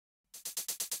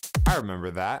I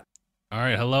remember that. All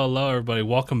right, hello, everybody.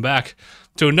 Welcome back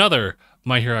to another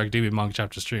My Hero Academia Manga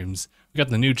Chapter streams. We got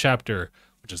the new chapter,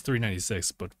 which is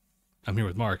 396, but I'm here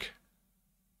with Mark.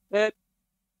 It.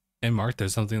 And Mark,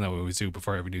 there's something that we always do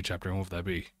before every new chapter, and what would that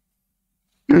be?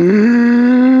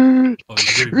 Oh,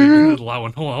 you the loud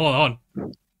one. Hold on.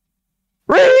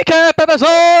 Recap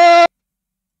episode!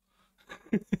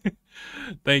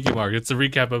 Thank you, Mark. It's a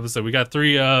recap episode. We got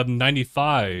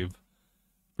 395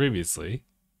 previously.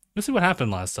 Let's see what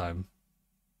happened last time.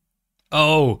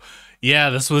 Oh, yeah,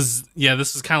 this was kind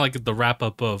of like the wrap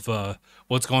up of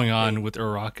what's going on with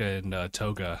Uraraka and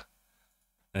Toga.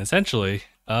 And essentially,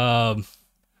 Toga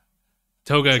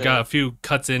got a few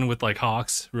cuts in with like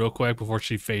Hawks real quick before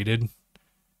she faded.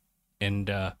 And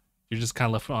you're just kind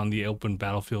of left on the open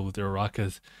battlefield with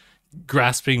Uraraka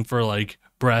grasping for like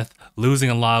breath, losing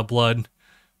a lot of blood.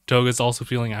 Toga's also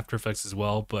feeling after effects as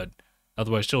well, but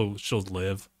otherwise she'll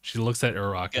live. She looks at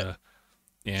Uraraka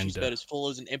and she's about as full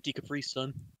as an empty Capri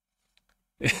Sun.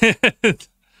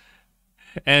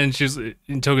 and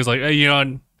Toga's like, hey, you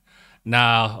know,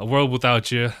 nah, a world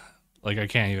without you, like I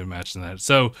can't even imagine that.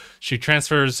 So she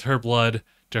transfers her blood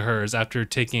to hers after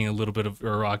taking a little bit of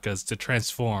Uraraka's to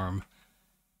transform,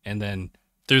 and then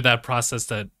through that process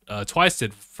that Twice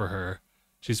did for her,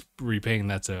 she's repaying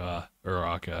that to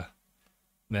Uraraka.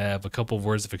 They have a couple of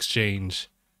words of exchange,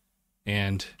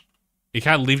 and it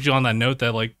kind of leaves you on that note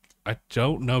that like I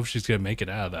don't know if she's gonna make it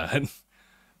out of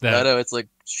that. I know, it's like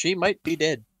she might be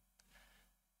dead,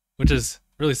 which is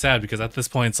really sad because at this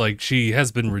point it's like she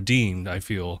has been redeemed, I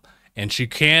feel, and she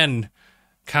can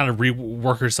kind of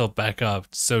rework herself back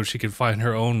up so she can find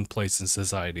her own place in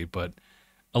society, but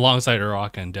alongside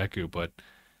Uraraka and Deku. But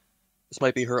this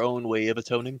might be her own way of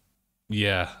atoning.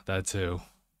 Yeah, that too.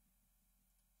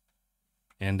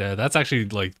 And that's actually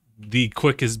like the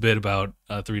quickest bit about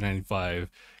 395,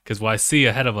 because what I see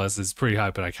ahead of us is pretty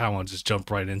high, but I kind of want to just jump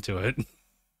right into it.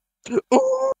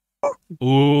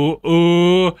 Ooh.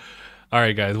 All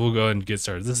right, guys, we'll go ahead and get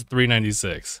started. This is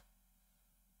 396.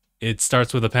 It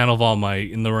starts with a panel of All Might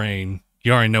in the rain.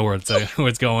 You already know where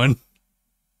it's going.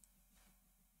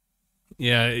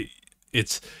 Yeah, you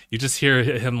just hear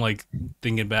him like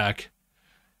thinking back.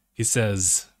 He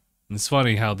says, "It's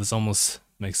funny how this almost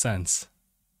makes sense."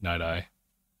 Night Eye.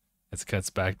 It cuts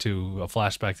back to a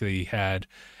flashback that he had.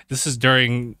 This is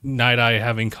during Night Eye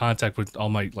having contact with All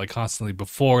Might like constantly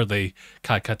before they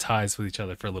cut ties with each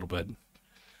other for a little bit.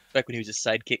 Back when he was a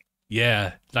sidekick.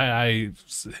 Yeah, Night Eye.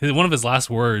 One of his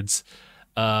last words,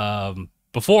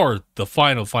 before the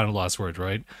final last word,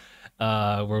 right?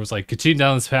 Where it was like, "Continue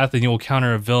down this path, and you will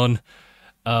encounter a villain.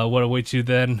 What awaits you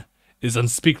then is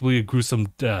unspeakably a gruesome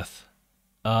death."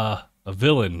 A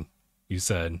villain, you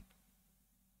said.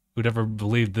 Who'd ever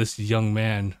believed this young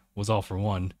man was all for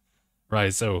one?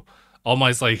 Right, so All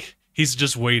Might's like, he's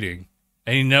just waiting.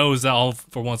 And he knows that All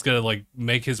for One's gonna like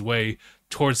make his way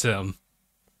towards him.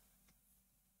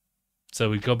 So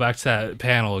we go back to that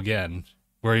panel again,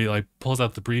 where he like pulls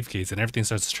out the briefcase and everything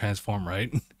starts to transform,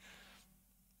 right?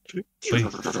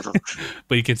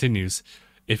 but he continues.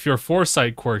 If your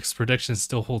foresight quirk's prediction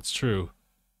still holds true,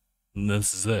 then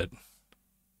this is it.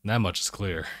 And that much is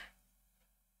clear.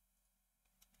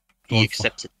 He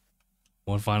accepts it.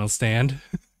 One final stand.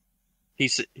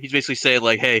 He's basically saying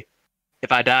like, "Hey,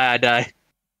 if I die, I die.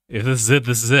 If this is it,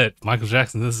 this is it. Michael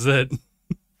Jackson, this is it."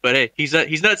 But hey, he's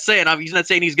not saying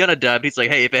he's gonna die. But he's like,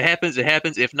 "Hey, if it happens, it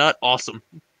happens. If not, awesome."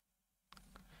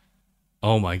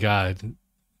 Oh my God,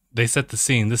 they set the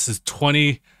scene. This is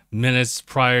 20 minutes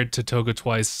prior to Toga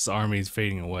Twice's armies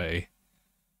fading away.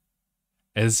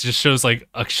 And it just shows like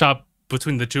a shot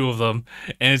between the two of them,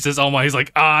 and it says, "Oh my," he's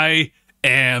like, "I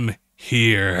am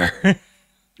here."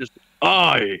 Just,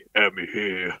 "I am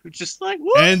here." It's just like,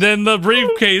 what? And then the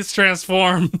briefcase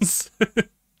transforms.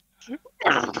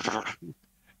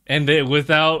 And they,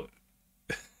 without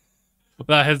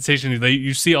hesitation,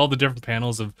 you see all the different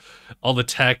panels of all the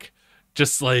tech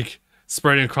just like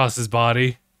spreading across his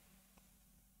body.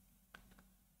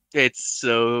 It's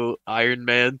so Iron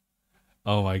Man.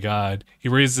 Oh my God. He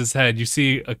raises his head. You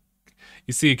see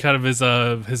kind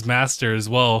of his master as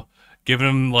well, giving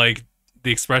him like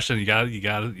the expression, you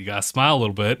gotta smile a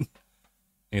little bit. And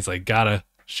he's like, "Gotta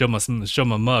show my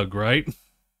mug, right?"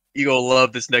 You gonna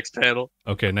love this next panel.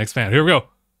 Okay, next panel. Here we go.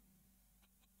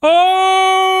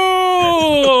 Oh!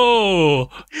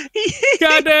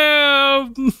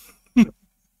 Goddamn!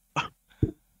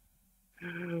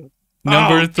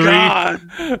 Number 3. God,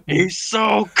 he's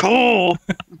so cool.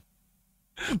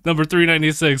 Number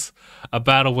 396. A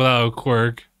battle without a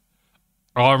quirk.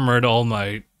 Armored All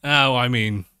Might. Oh, I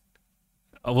mean,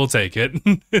 we'll take it.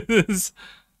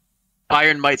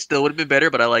 Iron Might still would have been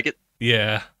better, but I like it.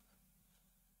 Yeah.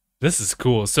 This is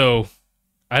cool. So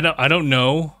I don't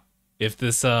know if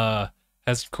this has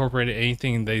incorporated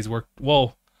anything that he's worked.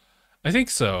 Well, I think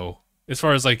so. As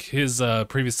far as like his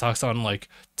previous talks on like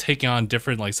taking on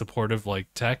different like supportive like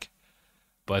tech,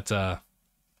 but yeah,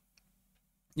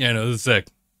 no, this is sick.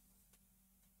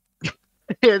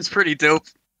 It's pretty dope.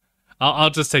 I'll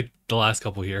just take the last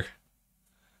couple here.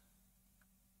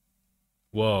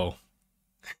 Whoa.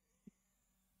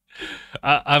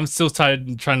 I'm still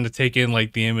trying to take in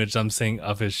like the image I'm seeing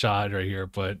of his shot right here,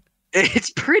 but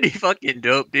It's pretty fucking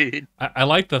dope, dude. I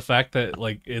like the fact that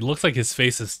like it looks like his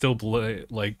face is still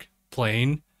like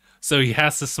plain, so he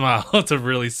has to smile to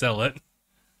really sell it.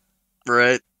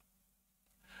 Right.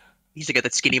 He's got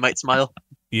that skinny might smile.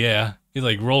 Yeah, he's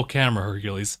like, roll camera,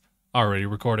 Hercules. Already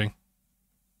recording.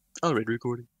 Already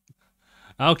recording.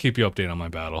 I'll keep you updated on my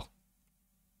battle.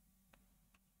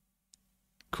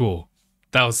 Cool.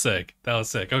 That was sick. That was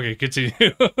sick. Okay, continue.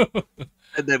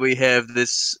 And then we have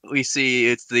this. We see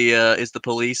it's the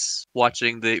police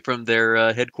watching from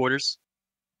their headquarters.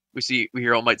 We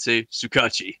hear All Might say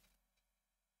Tsukachi,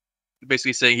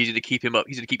 basically saying he's going to keep him up.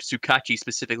 He's going to keep Tsukachi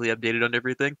specifically updated on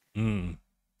everything. Mm.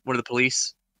 One of the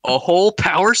police, a whole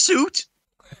power suit,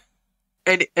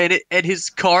 and his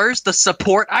car's the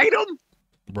support item.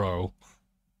 Bro.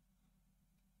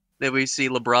 Then we see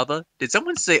La Brava. Did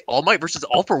someone say All Might versus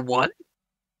All for One?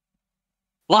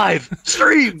 Live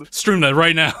stream. Stream that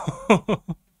right now.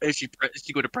 Is she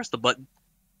going to press the button?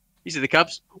 You see the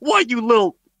cops? Why, you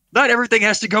little? Not everything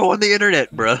has to go on the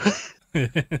internet, bro.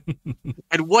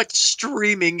 And what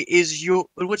streaming is your?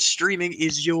 What does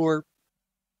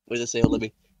it say? Let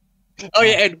me. Oh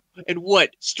yeah, and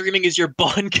what streaming is your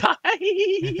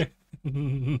Bonkai?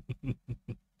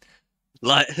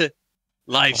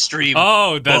 Live stream.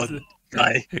 Oh, that's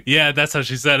Bonkai. Yeah, that's how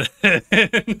she said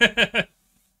it.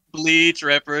 Bleach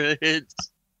reference.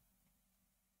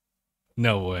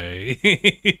 No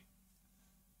way.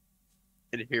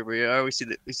 And here we are. We see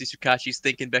Tsukachi's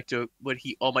thinking back to what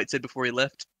All Might said before he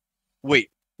left. Wait,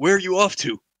 where are you off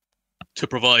to? To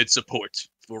provide support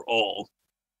for all.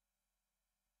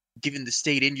 Given the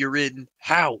state you're in,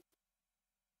 how?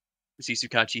 We see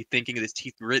Tsukachi thinking of his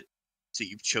teeth grit. So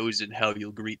you've chosen how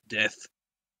you'll greet death.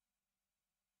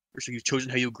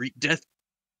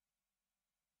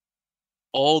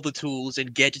 All the tools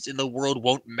and gadgets in the world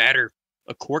won't matter.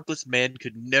 A quirkless man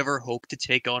could never hope to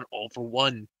take on All for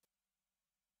One.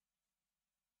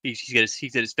 He's got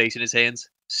his face in his hands.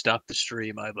 Stop the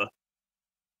stream, Iva.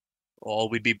 All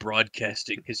we'd be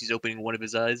broadcasting as he's opening one of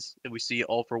his eyes, and we see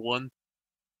All for One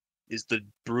is the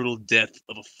brutal death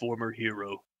of a former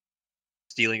hero,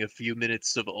 stealing a few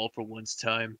minutes of All for One's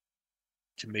time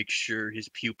to make sure his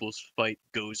pupil's fight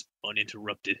goes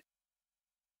uninterrupted.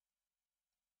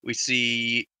 We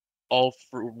see All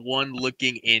for One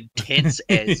looking intense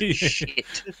as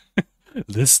shit.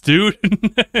 This dude.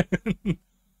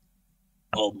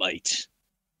 All Might,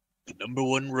 the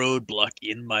 #1 roadblock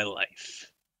in my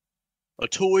life. A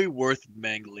toy worth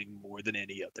mangling more than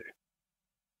any other.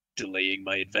 Delaying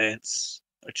my advance,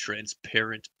 a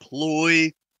transparent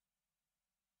ploy.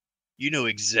 You know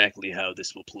exactly how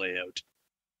this will play out.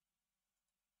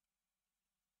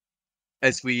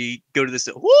 As we go to this,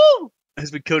 woo!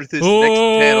 As we go to this next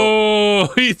panel.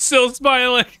 Oh, he's still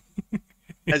smiling.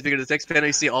 As we go to this next panel,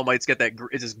 you see All Might's got that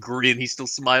this grin. He's still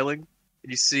smiling. And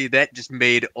you see that just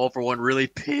made All for One really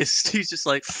pissed. He's just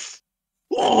like,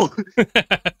 whoa!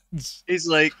 He's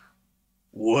like,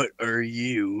 what are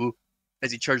you?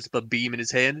 As he charges up a beam in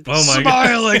his hand. Oh my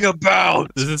smiling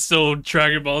about! This is still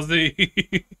Dragon Ball Z.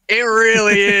 It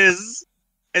really is!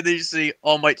 And then you see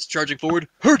All Might's charging forward.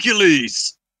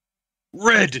 Hercules!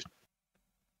 Red!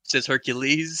 Says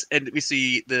Hercules. And we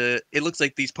see it looks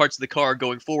like these parts of the car are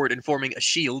going forward and forming a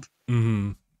shield.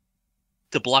 Mm-hmm.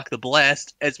 To block the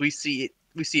blast, as we see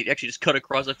it actually just cut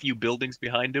across a few buildings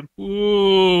behind him.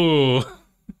 Ooh. And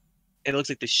it looks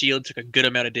like the shield took a good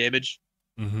amount of damage.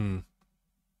 Mm-hmm.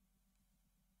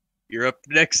 You're up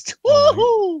next.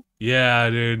 Oh, woohoo! Yeah,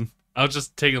 dude. I was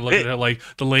just taking a look at it, like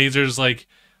the lasers, like,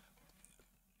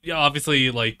 yeah,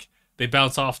 obviously, like they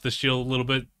bounce off the shield a little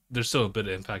bit. There's still a bit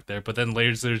of impact there, but then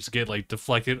lasers get like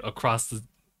deflected across the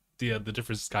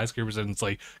different skyscrapers, and it's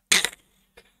like.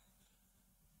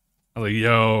 I'm like,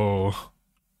 yo.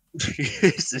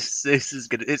 this is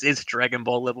good. It's Dragon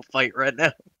Ball level fight right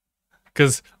now.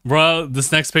 Because, bro,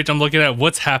 this next page I'm looking at,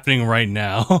 what's happening right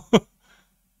now?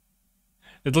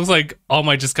 It looks like All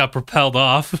Might just got propelled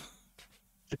off.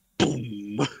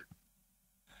 Boom.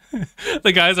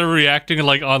 The guys are reacting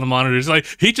like on the monitors, like,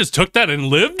 he just took that and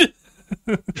lived?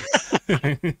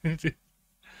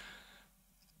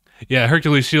 Yeah,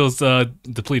 Hercules' shield's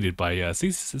depleted by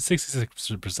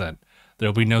 66%.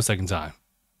 There'll be no second time.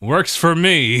 Works for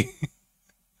me.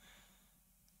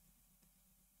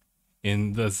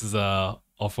 And this is all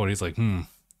for he's like, this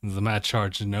is a mad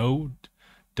charge. No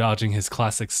dodging his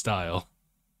classic style.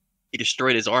 He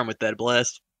destroyed his arm with that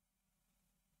blast.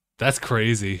 That's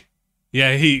crazy.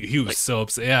 Yeah, he was Like, so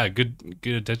upset. Yeah, good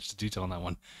attention to detail on that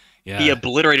one. Yeah. he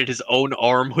obliterated his own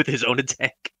arm with his own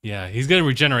attack. Yeah, he's gonna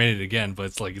regenerate it again, but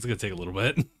it's like it's gonna take a little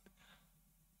bit.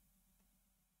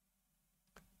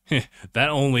 That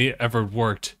only ever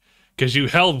worked because you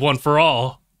held one for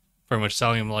all. Pretty much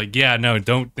telling him like, yeah, no,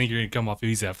 don't think you're gonna come off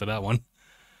easy after that one.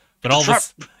 But all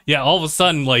of a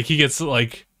sudden, like he gets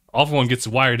like all for one gets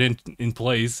wired in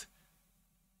place.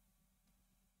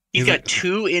 He's got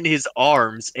 2 in his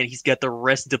arms, and he's got the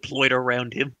rest deployed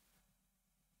around him.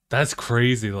 That's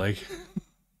crazy. Like,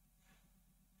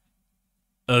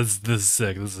 this is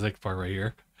sick. This is the sick part right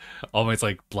here. Almost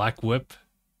like Black Whip,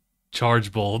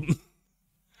 Charge Bolt.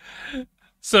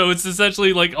 So it's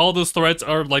essentially like all those threats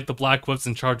are like the Black Whips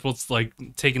and Charge Bolts, like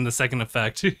taking the second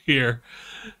effect here,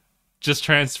 just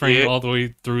transferring all the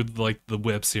way through like the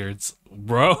whips here. It's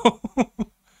bro.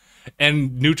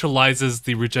 And neutralizes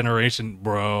the regeneration,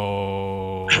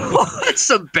 bro. That's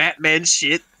some Batman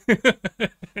shit.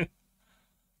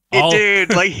 All,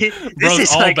 dude, like this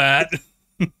is all like bad.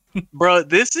 Bro,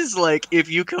 this is like if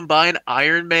you combine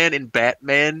Iron Man and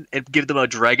Batman and give them a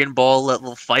Dragon Ball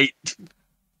level fight.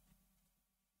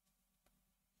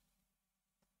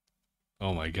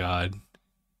 Oh my god.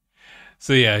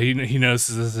 So yeah, he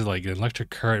notices this is like an electric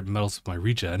current melts with my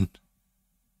regen.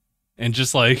 And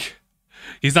just like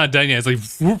he's not done yet. It's like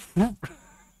whoop, whoop.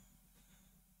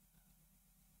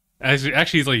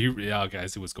 Actually he's like, yeah, okay, I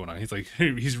see what's going on. He's like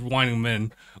he's winding him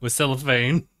in with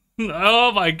cellophane.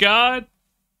 Oh my god.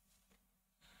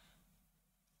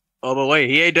 Oh, but wait,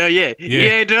 he ain't done yet. Yeah. He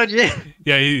ain't done yet.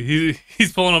 Yeah,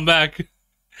 he's pulling him back.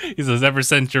 He says, ever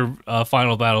since your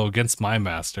final battle against my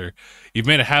master, you've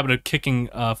made a habit of kicking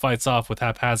fights off with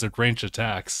haphazard ranged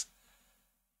attacks.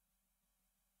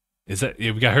 Is that...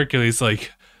 Yeah, we got Hercules,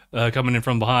 like, coming in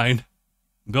from behind.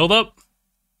 Build up.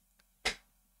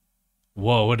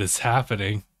 Whoa, what is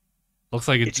happening? Looks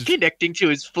like it's connecting to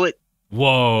his foot.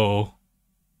 Whoa.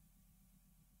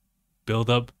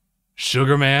 Build up.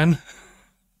 Sugar Man.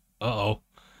 Uh-oh.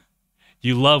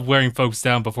 You love wearing folks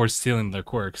down before stealing their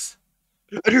quirks.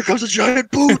 And here comes a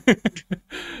giant boot!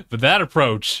 But that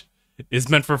approach is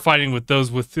meant for fighting with those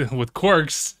with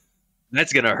quirks.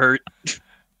 That's gonna hurt.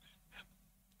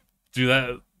 Do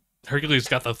that. Hercules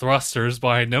got the thrusters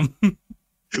behind him.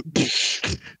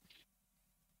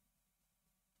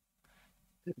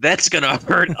 That's gonna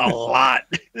hurt a lot.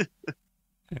 And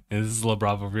this is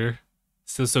LeBron over here.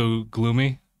 Still so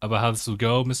gloomy about how this will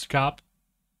go, Mr. Cop.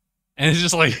 And it's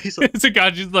just like, it's a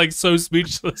guy just like so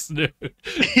speechless, dude.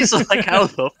 He's like, how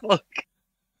the fuck?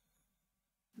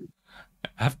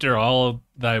 After all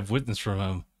that I've witnessed from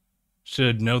him,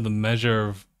 should know the measure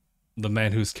of the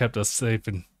man who's kept us safe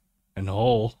and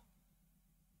whole.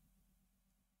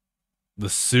 The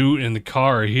suit and the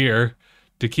car are here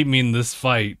to keep me in this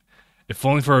fight. If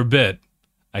only for a bit.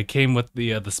 I came with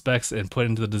the specs and put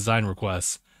into the design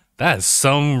requests. That is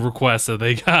some requests that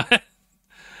they got.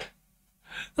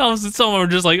 Some are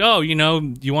just like, oh, you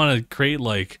know, you want to create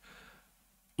like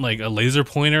a laser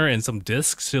pointer and some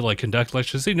discs to like conduct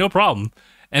electricity? No problem.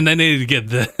 And then they need to get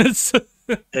this.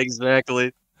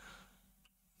 Exactly.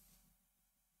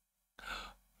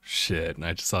 Shit, and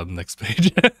I just saw the next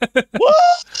page.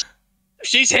 What?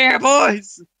 She's here,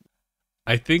 boys!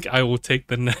 I think I will take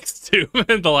the next two,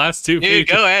 the last two pages.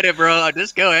 Dude, go at it, bro.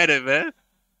 Just go at it, man.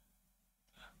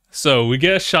 So we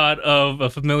get a shot of a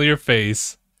familiar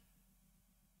face.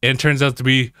 And it turns out to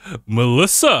be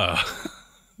Melissa.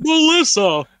 That's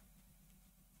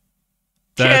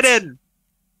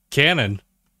Canon.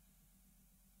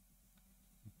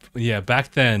 Yeah,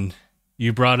 back then,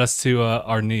 you brought us to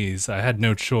our knees. I had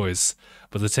no choice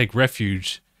but to take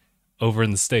refuge over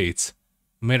in the States.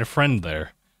 I made a friend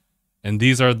there. And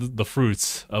these are the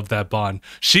fruits of that bond.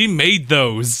 She made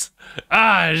those.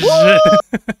 Ah,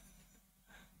 shit.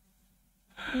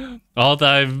 All that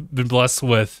I've been blessed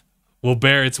with will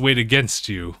bear its weight against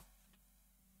you.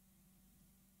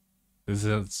 This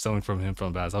is something from him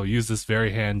from Baz. I'll use this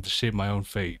very hand to shape my own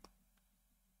fate.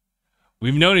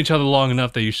 We've known each other long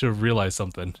enough that you should have realized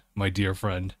something, my dear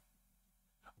friend.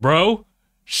 Bro,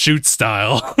 shoot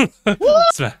style.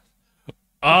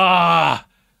 Ah!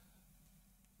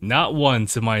 Not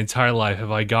once in my entire life have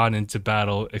I gone into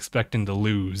battle expecting to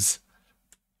lose.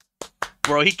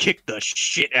 Bro, he kicked the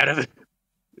shit out of it.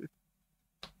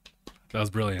 That was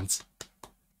brilliant.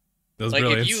 That was Like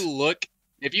brilliant.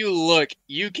 if you look,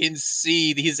 you can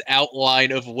see his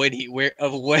outline of when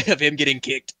of him getting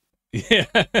kicked. Yeah.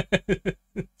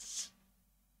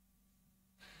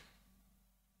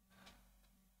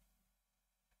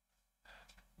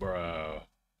 Bro.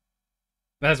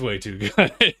 That's way too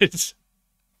good.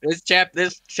 This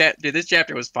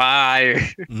chapter was fire.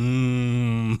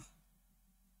 Mmm.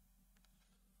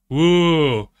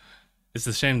 Woo. It's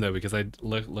a shame though because I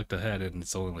looked ahead and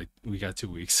it's only like we got 2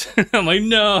 weeks. I'm like,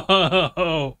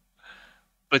 no.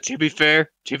 But to be fair,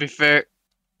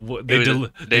 What, it was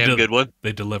a damn good one.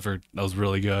 They delivered. That was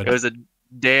really good. It was a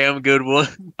damn good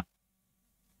one.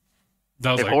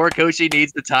 That was If like, Horikoshi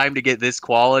needs the time to get this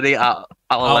quality, I'll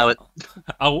allow it.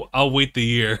 I'll wait the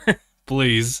year,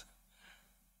 please.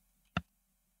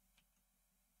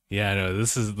 Yeah, no,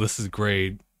 this is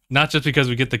great. Not just because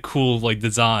we get the cool like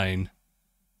design,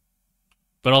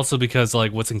 but also because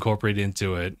like what's incorporated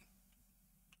into it.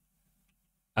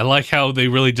 I like how they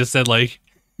really just said like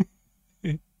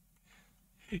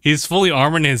he's fully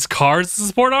armored and his car's a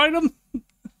support item.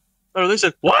 Oh, they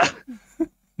said what?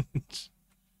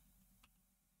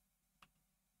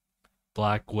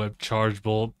 Black whip, charge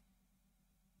bolt.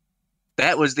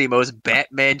 That was the most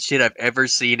Batman shit I've ever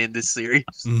seen in this series.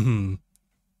 Mm-hmm.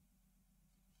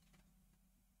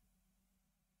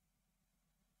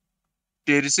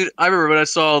 Dude, I remember when I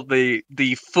saw the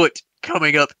foot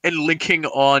coming up and linking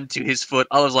on to his foot,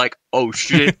 I was like, oh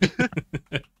shit.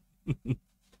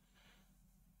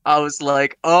 I was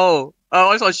like, oh,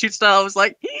 I saw shoot style, I was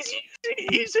like, he's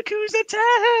using Izuku's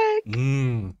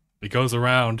attack. It goes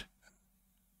around.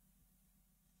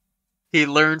 He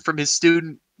learned from his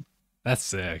student. That's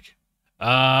sick.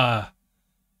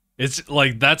 It's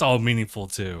like that's all meaningful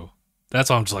too. That's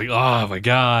why I'm just like, oh my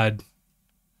god.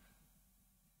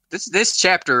 This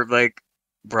chapter, like,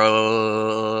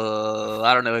 bro,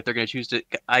 I don't know if they're gonna choose to.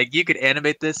 You could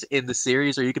animate this in the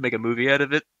series, or you could make a movie out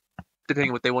of it,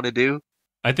 depending on what they want to do.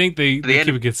 I think they keep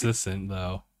it consistent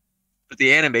though. But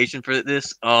the animation for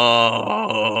this,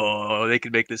 oh, they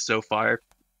could make this so fire.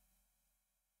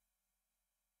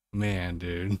 Man,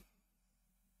 dude.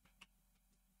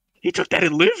 He took that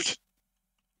and lived.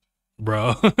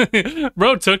 Bro.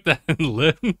 Bro took that and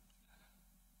lived.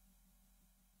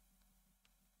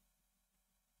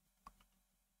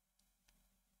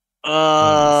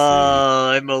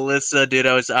 And Melissa, dude,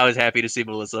 I was happy to see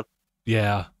Melissa.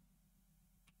 Yeah.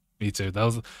 Me too.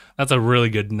 That's a really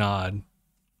good nod.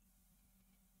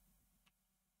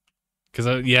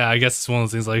 Cause yeah, I guess it's one of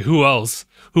those things like who else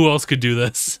could do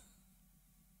this?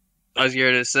 I was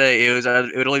here to say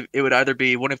it would either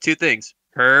be one of two things,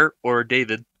 her or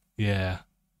David. Yeah.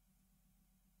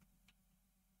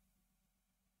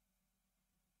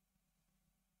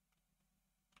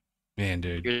 Man,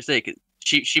 dude. You're saying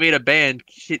she made a band.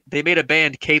 They made a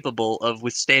band capable of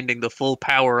withstanding the full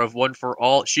power of One for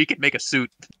All. She could make a suit.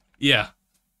 Yeah.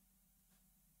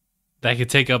 That could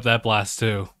take up that blast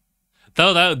too.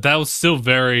 Though that was still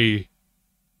very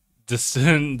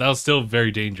distant. That was still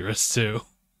very dangerous too.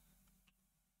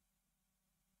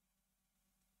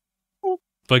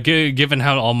 But given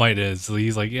how All Might is,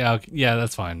 he's like, yeah,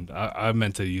 that's fine. I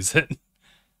meant to use it.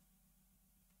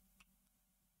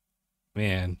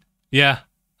 Man, yeah,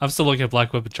 I'm still looking at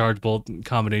Black Whip and Charge Bolt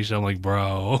combination. I'm like,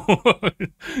 bro.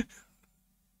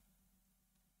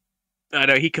 I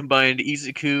know he combined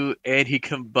Izuku and he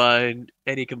combined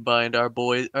our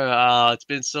boy. It's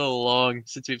been so long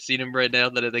since we've seen him right now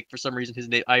that I think for some reason his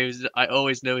name. I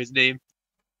always know his name.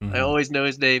 Mm-hmm. I always know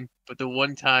his name, but the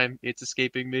one time it's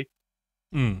escaping me.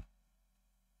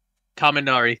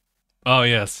 Kaminari. Oh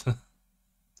yes.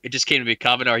 It just came to me.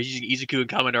 Kaminari. He's using Izuku and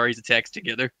Kaminari's attacks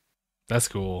together. That's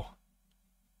cool.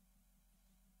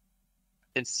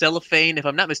 And Cellophane, if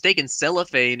I'm not mistaken,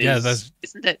 Cellophane is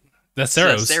that's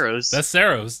Saros. That's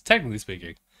Saros, technically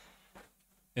speaking.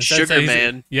 Sugar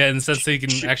Man. Yeah, in the sense that you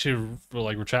can actually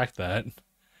like retract that.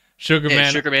 Sugar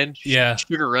Man. Yeah.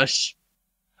 Sugar Rush.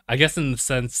 I guess in the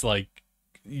sense like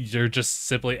you're just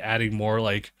simply adding more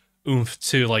like oomph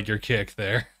to like your kick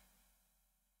there.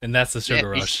 And that's the Sugar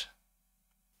Rush.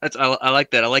 I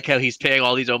like that. I like how he's paying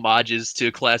all these homages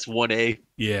to Class 1A.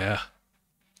 Yeah.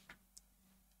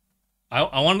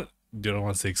 I want to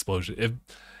want to say explosion.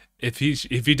 If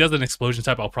he does an explosion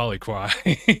type, I'll probably cry.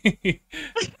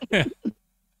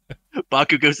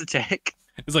 Baku goes attack.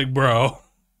 It's like, bro.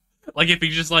 Like if he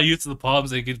just like uses the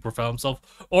palms and he can propel himself,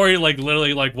 or he like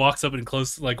literally like walks up in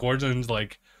close like quarters and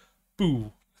like,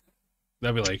 boo.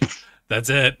 That'd be like, that's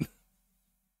it.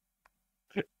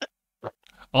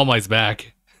 All Might's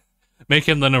back. Make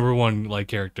him the #1 like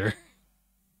character.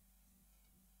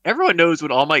 Everyone knows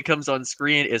when All Might comes on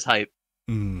screen is hype.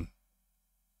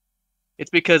 It's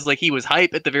because like he was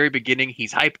hype at the very beginning.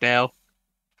 He's hype now,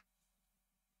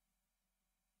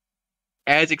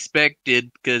 as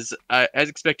expected. Because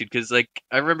like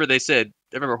I remember they said,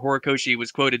 I remember Horikoshi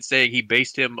was quoted saying he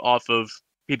based him off of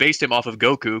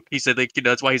Goku. He said like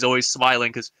that's why he's always smiling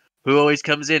because who always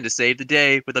comes in to save the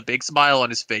day with a big smile on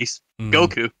his face?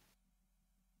 Goku.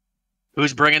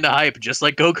 Who's bringing the hype just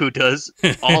like Goku does?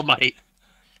 All Might.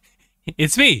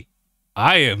 It's me.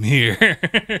 I am here.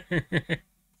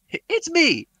 It's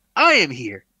me. I am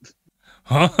here.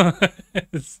 Huh?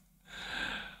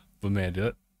 But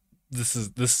man, this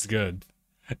is good.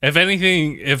 If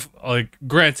anything, if like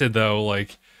granted though,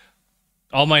 like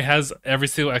All Might has every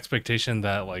single expectation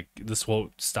that like this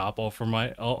won't stop All for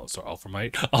Might. Oh, sorry, All for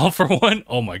Might. All for One.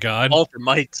 Oh my god. All for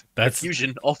Might. That's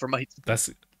fusion. All for Might. That's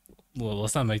well.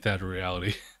 Let's not make that a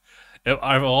reality.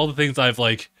 Out of all the things I've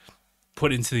like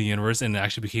put into the universe and it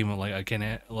actually became like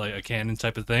a canon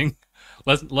type of thing.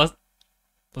 Let's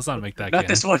not make that Not canon.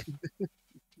 this one.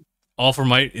 All for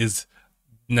Might is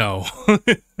no.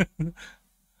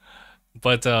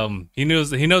 But he knows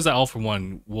that All for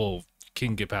One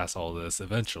can get past all this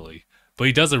eventually. But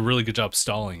he does a really good job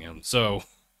stalling him, so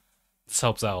this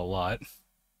helps out a lot.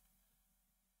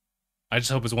 I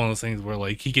just hope it's one of those things where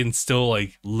like he can still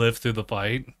like live through the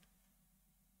fight,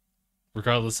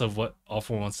 regardless of what All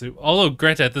for One wants to do. Although,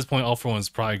 granted, at this point, All for One is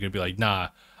probably gonna be like, "Nah,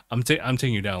 I'm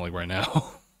taking you down like right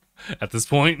now." At this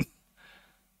point,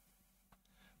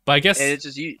 but I guess And it's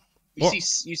just you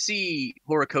see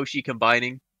Horikoshi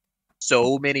combining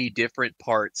so many different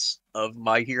parts of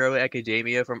My Hero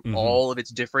Academia from all of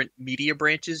its different media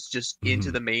branches just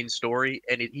into the main story,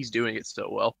 and he's doing it so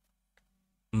well.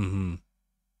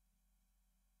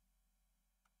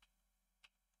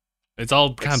 It's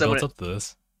all kind of built up to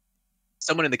this.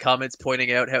 Someone in the comments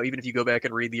pointing out how even if you go back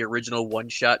and read the original one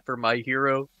shot for My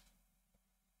Hero,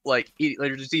 like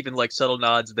there's just even like subtle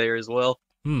nods there as well.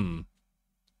 Because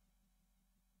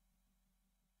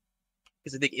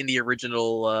I think in the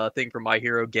original thing for My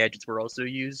Hero, gadgets were also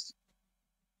used.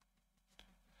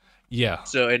 Yeah.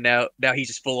 So and now he's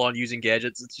just full on using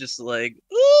gadgets. It's just like,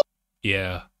 ooh!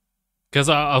 Yeah. Because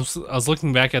I was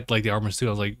looking back at like the armor suit. I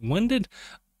was like, when did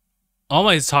All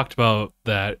Might's talked about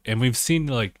that, and we've seen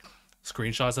like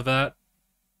screenshots of that,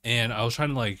 and I was trying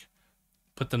to like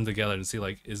put them together and see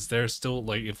like, is there still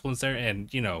like influence there?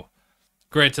 And you know,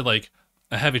 granted, like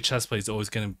a heavy chest plate is always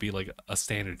going to be like a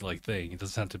standard like thing. It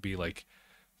doesn't have to be like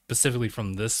specifically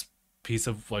from this piece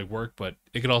of like work, but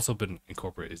it could also have been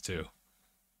incorporated too.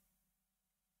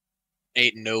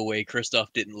 Ain't no way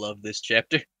Kristoff didn't love this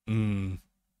chapter.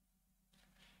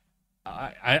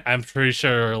 I'm pretty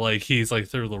sure like he's like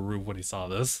through the roof when he saw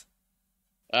this.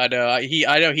 I know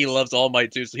he loves All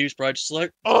Might too, so he was probably just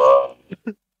like, oh.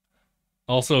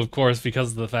 Also, of course,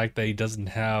 because of the fact that he doesn't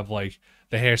have like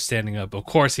the hair standing up, of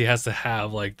course he has to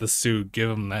have like the suit give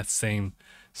him that same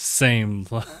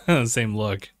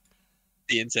look.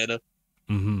 The antenna.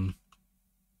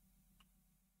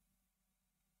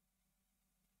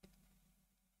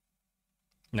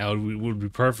 Now it would be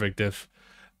perfect if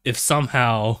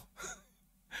somehow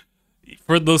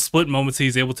for those split moments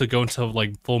he's able to go into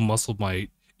like full muscle might.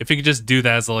 If he could just do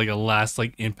that as like a last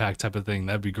like impact type of thing,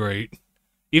 that'd be great.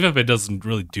 Even if it doesn't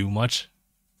really do much.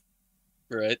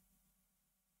 Right.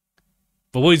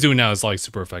 But what he's doing now is like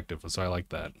super effective, so I like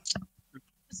that.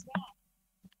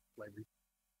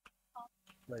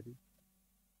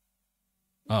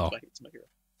 Oh.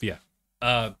 Yeah.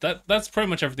 That's pretty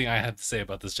much everything I had to say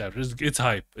about this chapter. It's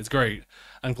hype. It's great.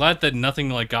 I'm glad that nothing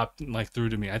like got like through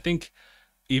to me. I think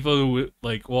Evo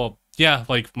like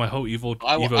like my whole Evo.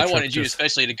 I wanted you just,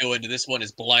 especially to go into this one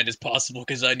as blind as possible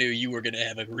because I knew you were gonna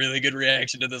have a really good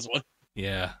reaction to this one.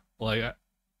 Yeah, like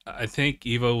I think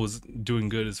Evo was doing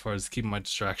good as far as keeping my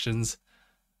distractions.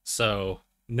 So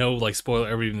no like spoiler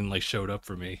ever even like showed up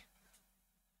for me.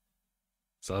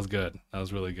 So that was good. That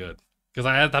was really good. Because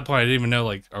at that point I didn't even know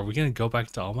like, are we gonna go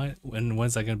back to All Might?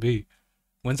 When's that gonna be?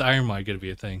 When's Iron Might gonna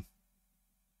be a thing?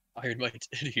 Iron Might,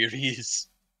 and here he is.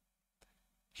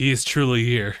 He is truly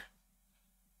here.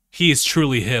 He is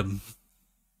truly him.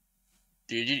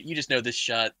 Dude, you just know this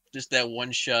shot, just that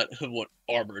one shot of what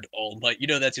armored All Might. You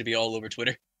know that's gonna be all over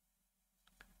Twitter.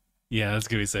 Yeah, that's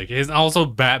gonna be sick. He's also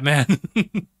Batman.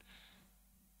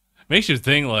 Makes you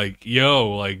think like,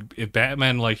 yo, like if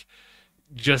Batman like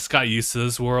just got used to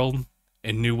this world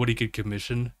and knew what he could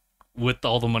commission with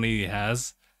all the money he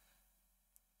has,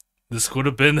 this would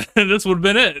have been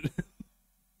it.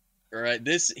 All right,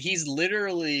 he's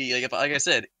literally like I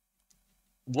said,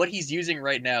 what he's using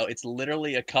right now, it's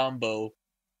literally a combo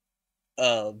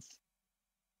of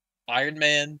Iron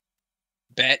Man,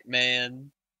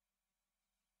 Batman,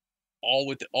 all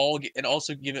with all and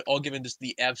also given just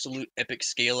the absolute epic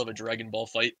scale of a Dragon Ball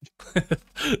fight.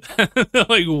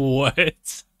 Like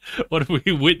what? What are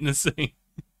we witnessing?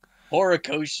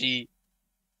 Horikoshi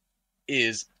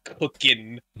is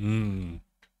cooking. Mm,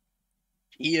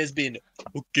 He has been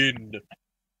cooking.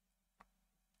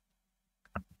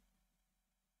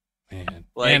 man.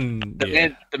 Like And yeah.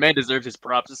 the man deserves his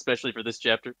props, especially for this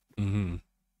chapter. Mm-hmm.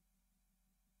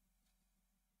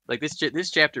 Like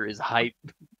this chapter is hype.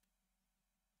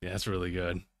 Yeah, that's really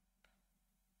good.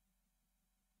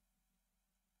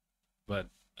 But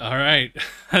all right,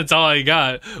 that's all I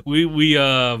got.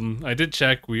 I did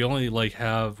check. We only like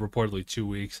have reportedly 2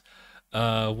 weeks.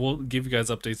 We'll give you guys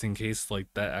updates in case like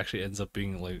that actually ends up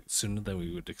being like sooner than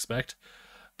we would expect.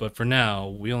 But for now,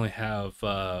 we only have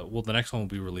well, the next one will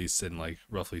be released in like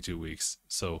roughly 2 weeks.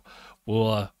 So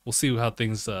we'll see how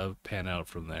things pan out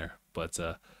from there. But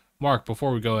Mark,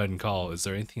 before we go ahead and call, is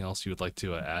there anything else you would like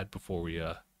to add before we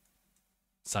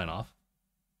sign off?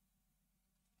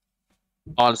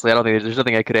 Honestly, I don't think there's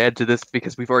nothing I could add to this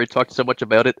because we've already talked so much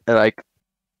about it. And like,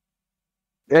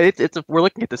 we're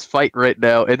looking at this fight right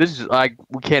now, and this is like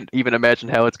we can't even imagine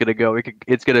how it's gonna go.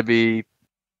 It's gonna be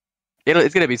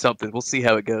it's gonna be something. We'll see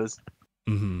how it goes.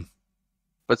 Mm-hmm.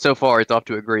 But so far, it's off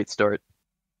to a great start.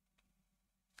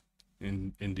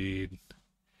 Indeed.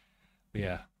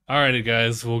 Yeah. Alrighty,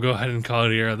 guys. We'll go ahead and call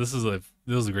it here. This was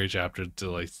a great chapter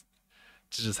to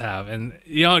just have, and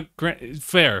you know,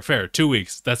 fair. 2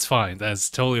 weeks. That's fine. That's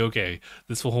totally okay.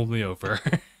 This will hold me over.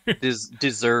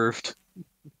 Deserved.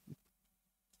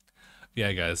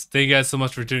 Yeah, guys. Thank you guys so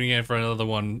much for tuning in for another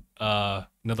one,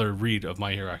 another read of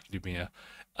My Hero Academia.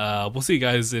 We'll see you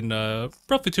guys in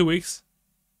roughly 2 weeks,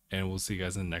 and we'll see you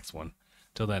guys in the next one.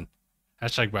 Till then,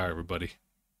 #bye everybody.